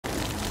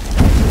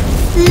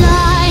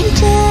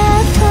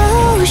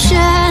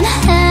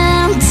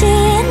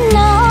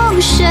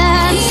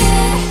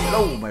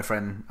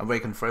friend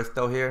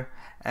AwakenFirsto here,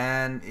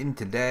 and in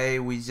today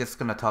we're just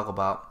gonna talk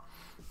about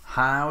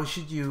how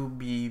should you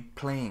be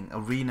playing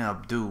Arena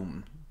of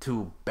Doom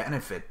to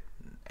benefit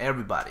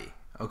everybody.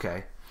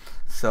 Okay,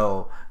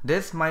 so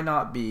this might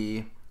not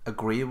be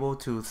agreeable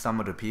to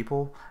some of the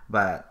people,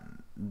 but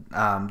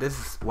this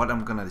is what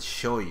I'm gonna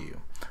show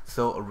you.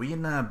 So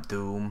Arena of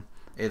Doom,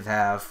 it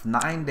have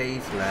 9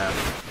 days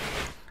left,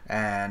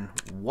 and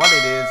what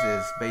it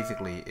is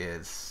basically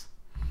is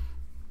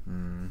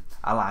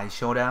Ally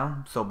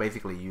Showdown. So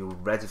basically you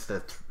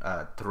register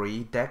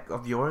 3 deck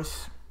of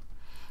yours.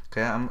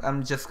 Okay,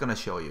 I'm just gonna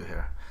show you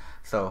here.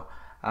 So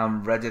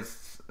I'm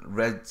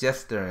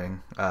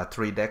registering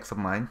 3 decks of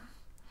mine,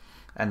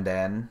 and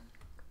then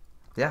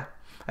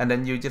and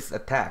then you just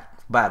attack.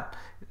 But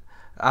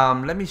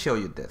let me show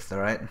you this. All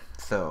right,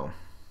 so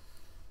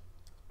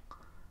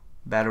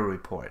battle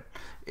report,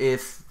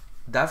 it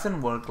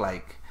doesn't work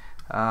like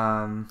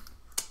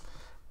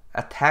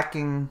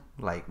attacking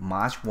like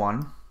March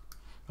 1.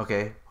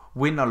 Okay,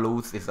 win or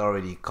lose is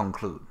already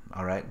conclude.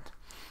 All right,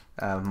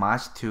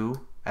 March 2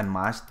 and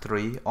March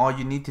 3, all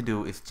you need to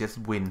do is just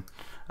win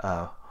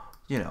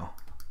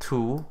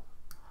 2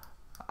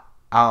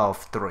 out of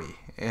 3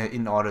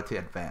 in order to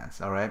advance.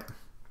 All right,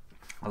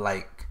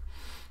 like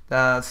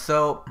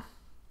so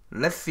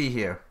let's see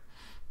here.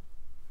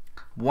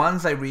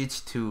 Once I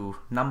reach to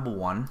number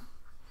 1,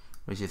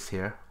 which is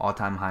here,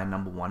 all-time high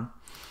number 1,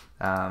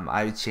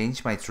 I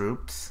change my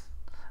troops,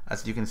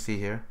 as you can see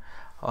here,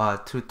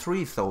 to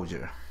 3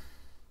 soldier.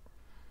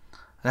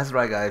 That's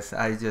right, guys,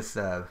 I just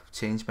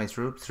changed my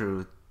troops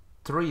to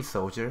 3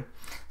 soldier,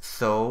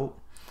 so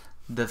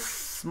the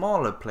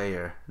smaller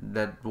player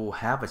that will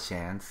have a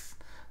chance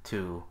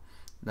to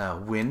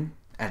win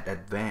at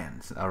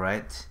advance. All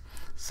right,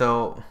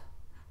 so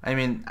I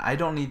mean, I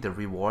don't need the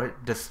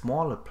reward, the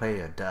smaller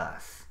player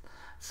does.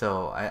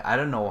 So I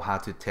don't know how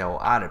to tell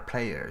other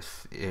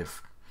players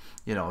if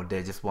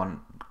they just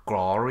want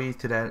glory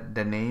to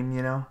the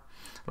name,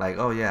 like,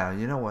 oh yeah,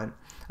 you know what,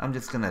 I'm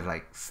just gonna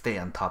like stay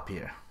on top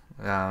here.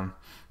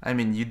 I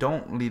mean, you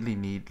don't really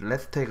need,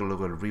 let's take a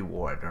look at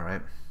reward. All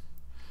right,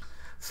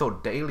 so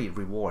daily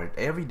reward,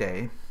 every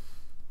day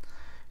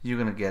you're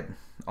gonna get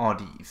all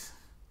these.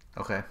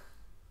 Okay,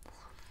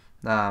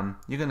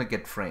 you're gonna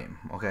get frame,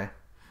 okay,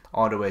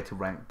 all the way to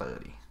rank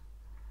 30.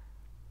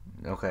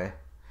 Okay,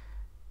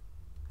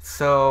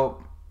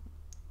 so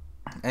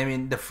I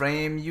mean, the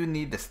frame, you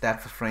need the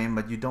stat for frame,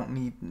 but you don't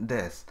need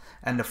this.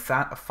 And the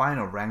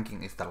final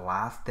ranking is the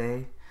last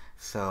day.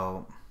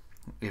 So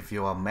if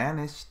you are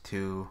managed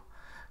to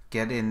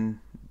get in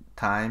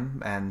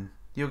time, and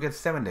you'll get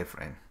 7-day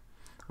frame,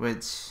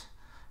 which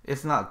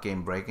is not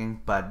game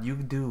breaking, but you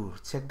do.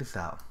 Check this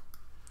out,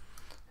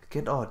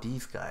 get all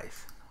these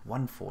guys,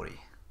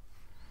 140.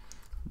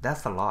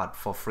 That's a lot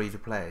for free to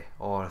play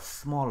or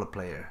smaller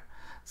player.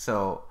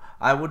 So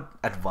I would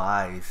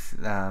advise,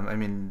 I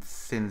mean,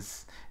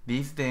 since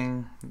these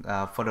things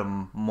for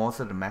the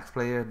most of the max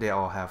player, they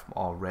all have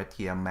all red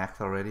gear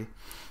max already,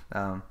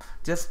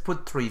 just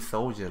put 3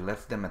 soldiers,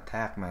 let them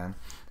attack, man,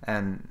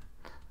 and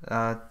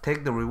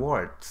take the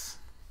rewards.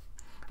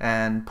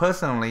 And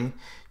personally,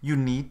 you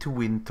need to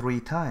win 3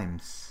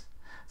 times.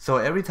 So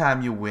every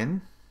time you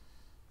win,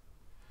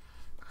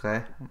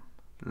 okay,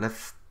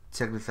 let's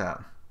check this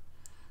out.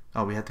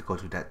 Oh, we have to go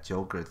to that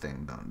Joker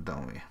thing,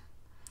 don't we?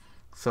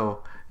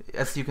 So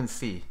as you can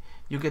see,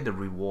 you get the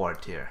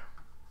reward here,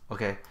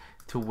 okay,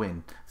 to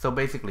win. So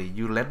basically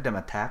you let them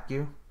attack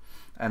you,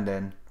 and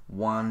then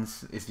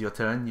once it's your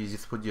turn, you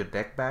just put your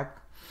deck back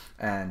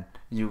and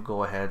you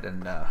go ahead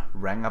and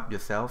rank up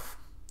yourself,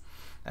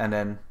 and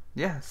then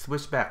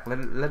switch back,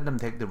 let them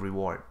take the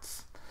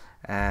rewards.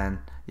 And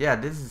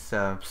this is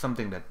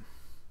something that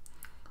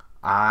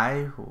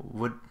I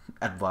would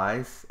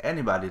advise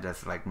anybody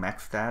that's like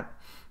max stat.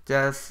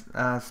 Just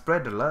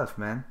spread the love,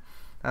 man.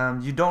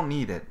 You don't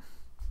need it.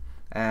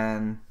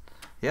 And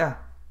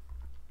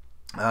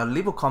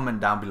leave a comment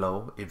down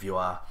below if you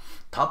are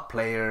top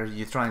player,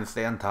 you're trying to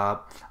stay on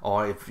top,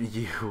 or if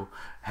you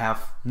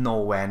have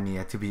nowhere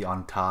near to be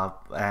on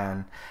top,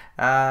 and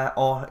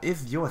or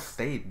if your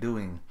state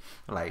doing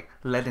like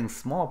letting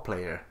small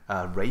player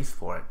race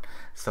for it.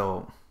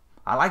 So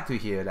I like to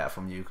hear that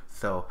from you.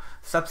 So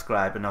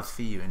subscribe, and I'll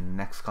see you in the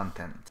next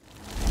content.